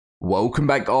Welcome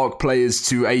back, ARK players,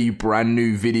 to a brand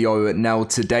new video. Now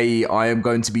today I am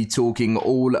going to be talking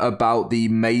all about the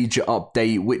major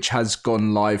update which has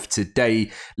gone live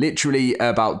today, literally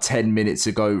about 10 minutes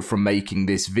ago from making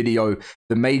this video.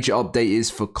 The major update is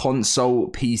for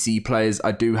console PC players.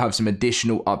 I do have some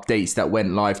additional updates that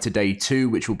went live today too,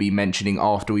 which we'll be mentioning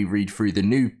after we read through the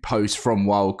new post from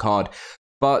Wildcard.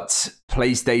 But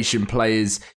PlayStation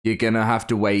players, you're going to have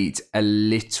to wait a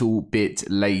little bit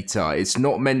later. It's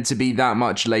not meant to be that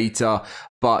much later,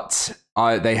 but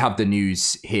they have the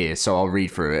news here, so I'll read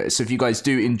through it. So if you guys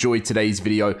do enjoy today's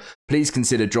video, please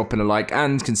consider dropping a like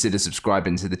and consider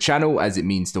subscribing to the channel, as it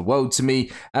means the world to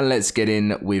me. And let's get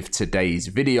in with today's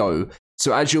video.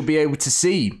 So as you'll be able to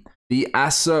see, the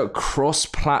Acer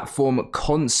cross-platform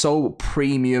console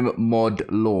premium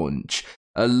mod launch.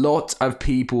 A lot of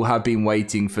people have been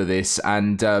waiting for this,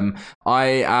 and I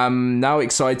am now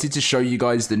excited to show you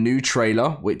guys the new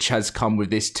trailer, which has come with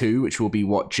this too, which we'll be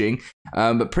watching.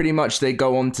 But pretty much they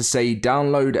go on to say,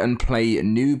 download and play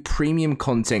new premium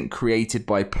content created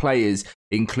by players,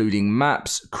 including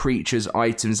maps, creatures,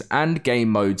 items, and game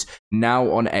modes,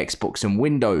 now on Xbox and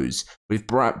Windows.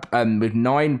 With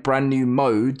 9 brand new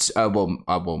modes,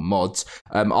 mods,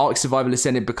 ARK Survival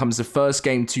Ascended becomes the first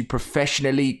game to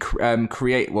professionally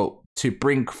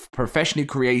bring professionally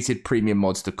created premium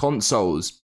mods to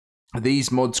consoles.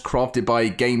 These mods, crafted by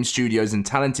game studios and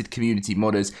talented community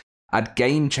modders, add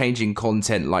game-changing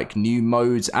content like new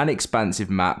modes and expansive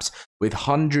maps. With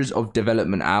hundreds of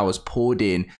development hours poured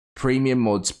in, premium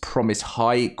mods promise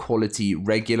high-quality,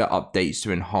 regular updates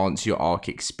to enhance your ARK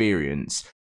experience.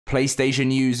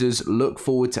 PlayStation users look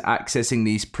forward to accessing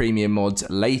these premium mods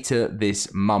later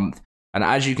this month. And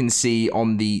as you can see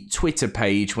on the Twitter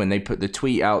page, when they put the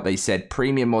tweet out, they said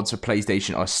premium mods for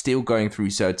PlayStation are still going through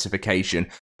certification,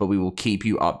 but we will keep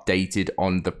you updated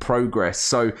on the progress.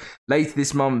 So later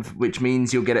this month, which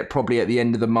means you'll get it probably at the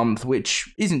end of the month,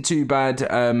 which isn't too bad.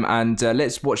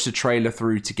 Let's watch the trailer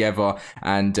through together,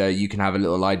 and you can have a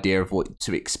little idea of what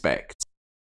to expect.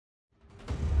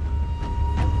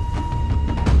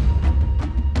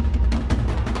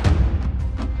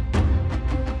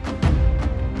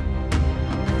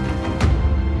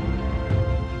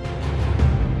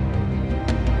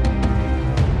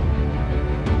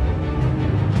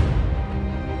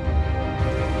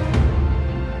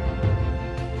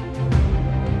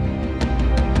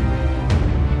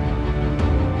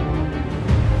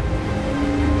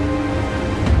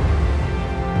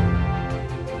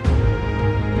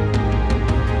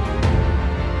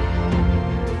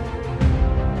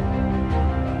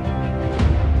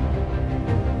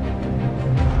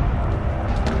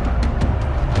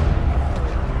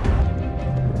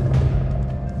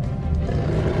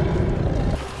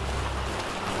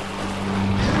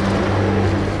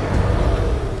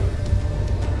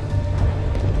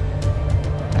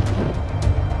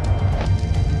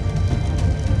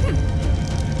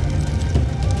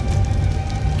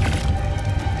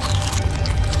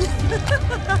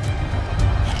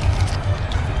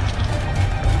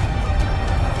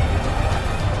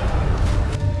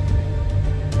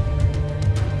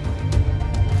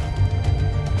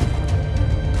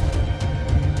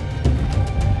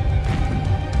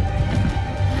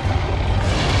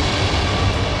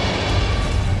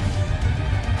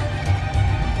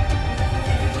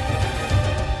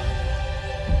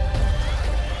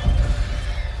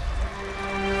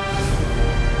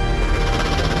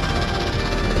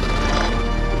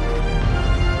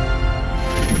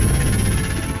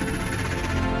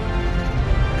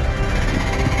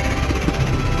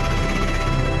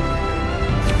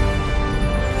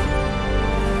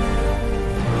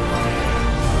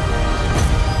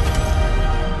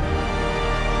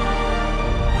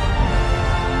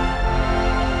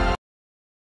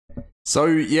 So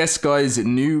yes guys,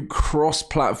 new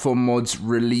cross-platform mods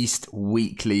released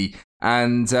weekly,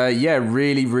 and yeah,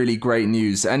 really great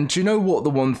news. And do you know what, the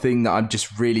one thing that I'm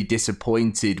just really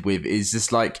disappointed with is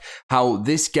just like how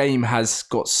this game has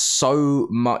got so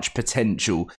much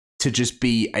potential to just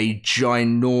be a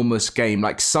ginormous game.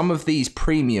 Like some of these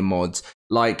premium mods,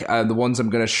 like the ones I'm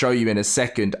going to show you in a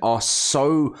second, are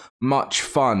so much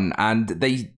fun, and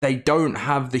they don't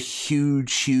have the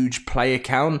huge player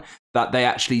count that they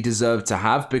actually deserve to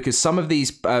have, because some of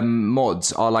these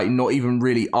mods are like not even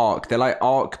really ARK. They're like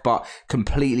ARK but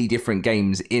completely different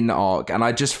games in ARK, and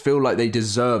I just feel like they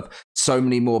deserve so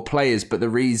many more players. But the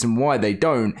reason why they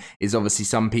don't is obviously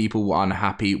some people were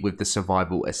unhappy with the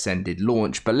Survival Ascended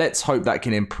launch, but let's hope that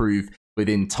can improve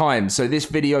within time. So this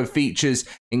video features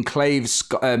Enclave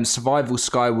Survival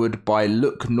Skyward by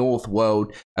Look North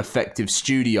World Effective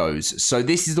Studios. So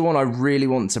this is the one I really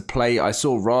want to play. I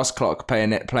saw Ross Clark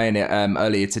playing it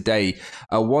earlier today.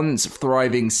 A once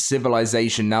thriving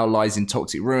civilization now lies in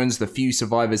toxic ruins. The few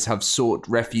survivors have sought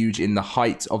refuge in the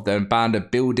heights of their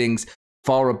abandoned buildings,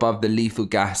 far above the lethal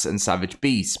gas and savage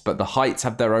beasts, but the heights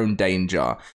have their own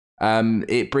danger.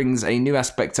 It brings a new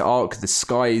aspect to ARK.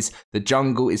 The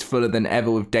jungle is fuller than ever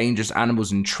with dangerous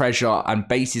animals and treasure, and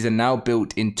bases are now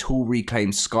built in tool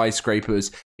reclaimed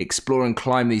skyscrapers. Explore and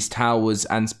climb these towers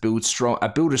and build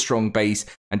a strong base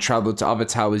and travel to other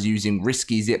towers using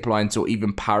risky zip lines or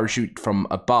even parachute from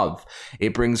above.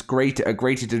 It brings a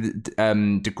greater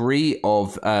degree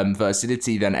of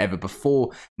versatility than ever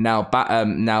before. Now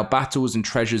battles and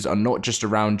treasures are not just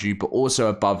around you, but also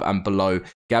above and below.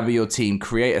 Gather your team,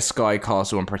 create a sky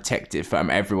castle, and protect it from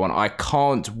everyone. I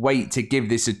can't wait to give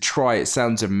this a try. It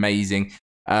sounds amazing.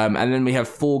 And then we have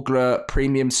Fogler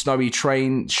Premium Snowy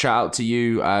Train. Shout out to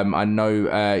you. I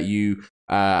know you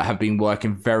have been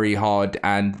working very hard,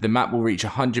 and the map will reach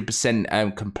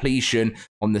 100% completion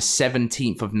on the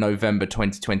 17th of November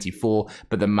 2024,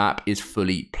 but the map is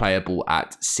fully playable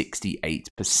at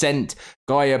 68%.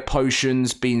 Gaia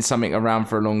Potions, been something around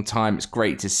for a long time. It's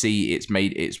great to see it's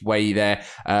made its way there.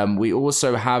 We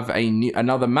also have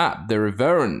another map, the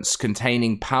Reverence,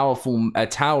 containing powerful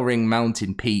towering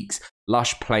mountain peaks,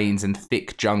 lush plains, and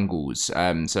thick jungles.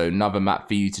 So another map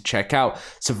for you to check out.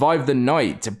 Survive the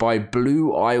Night by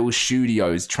Blue Isle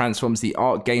Studios transforms the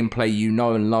ARK gameplay you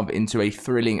know and love into a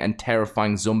thrilling and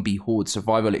terrifying zombie horde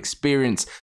survival experience.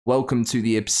 Welcome to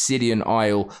the Obsidian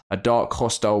Isle, a dark,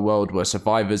 hostile world where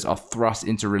survivors are thrust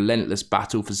into relentless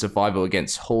battle for survival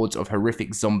against hordes of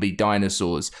horrific zombie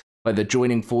dinosaurs. Whether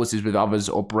joining forces with others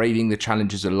or braving the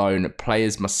challenges alone,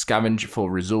 players must scavenge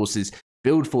for resources,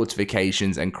 build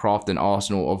fortifications, and craft an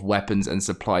arsenal of weapons and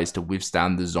supplies to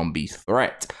withstand the zombie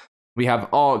threat. We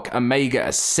have ARK Omega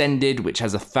Ascended, which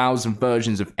has 1,000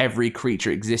 versions of every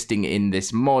creature existing in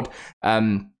this mod.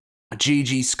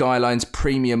 GG Skylines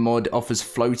Premium mod offers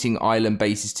floating island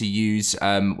bases to use,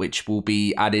 which will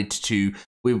be added to,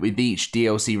 with each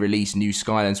DLC release, new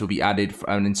skylines will be added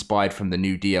and inspired from the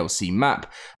new DLC map.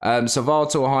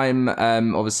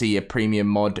 Svartalheim, obviously a premium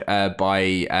mod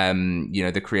by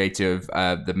the creator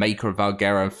of the maker of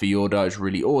Valguera and Fjorda, is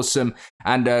really awesome.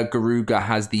 And Garuga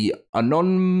has the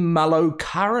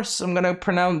Anomalocaris, I'm going to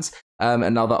pronounce,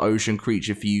 another ocean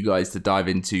creature for you guys to dive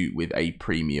into with a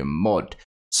premium mod.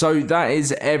 So that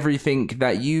is everything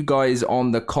that you guys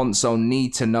on the console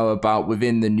need to know about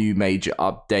within the new major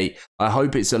update. I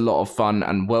hope it's a lot of fun,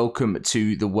 and welcome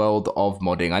to the world of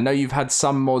modding. I know you've had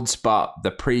some mods, but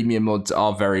the premium mods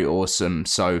are very awesome,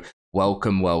 so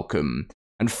welcome.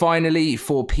 And finally,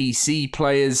 for PC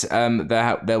players,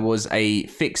 there was a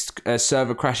fixed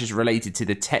server crashes related to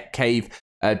the tech cave,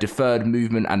 deferred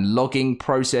movement and logging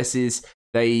processes.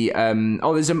 There's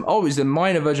a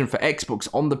minor version for Xbox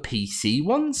on the PC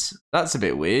ones. That's a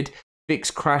bit weird.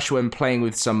 Fixed crash when playing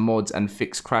with some mods, and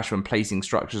fixed crash when placing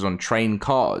structures on train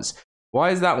cars.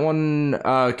 Why is that one?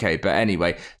 Okay, but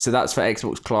anyway, so that's for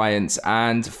Xbox clients.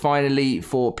 And finally,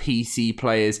 for PC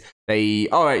players,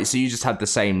 alright, so you just had the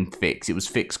same fix. It was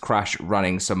fixed crash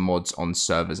running some mods on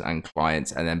servers and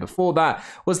clients. And then before that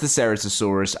was the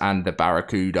Ceratosaurus and the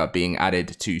Barracuda being added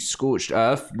to Scorched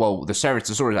Earth. Well, the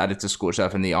Ceratosaurus added to Scorched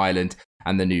Earth and the island,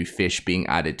 and the new fish being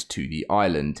added to the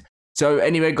island. So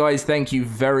anyway, guys, thank you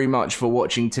very much for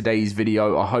watching today's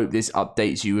video. I hope this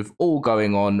updates you with all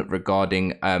going on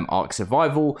regarding ARK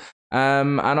Survival.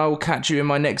 And I will catch you in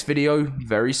my next video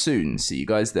very soon. See you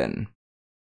guys then.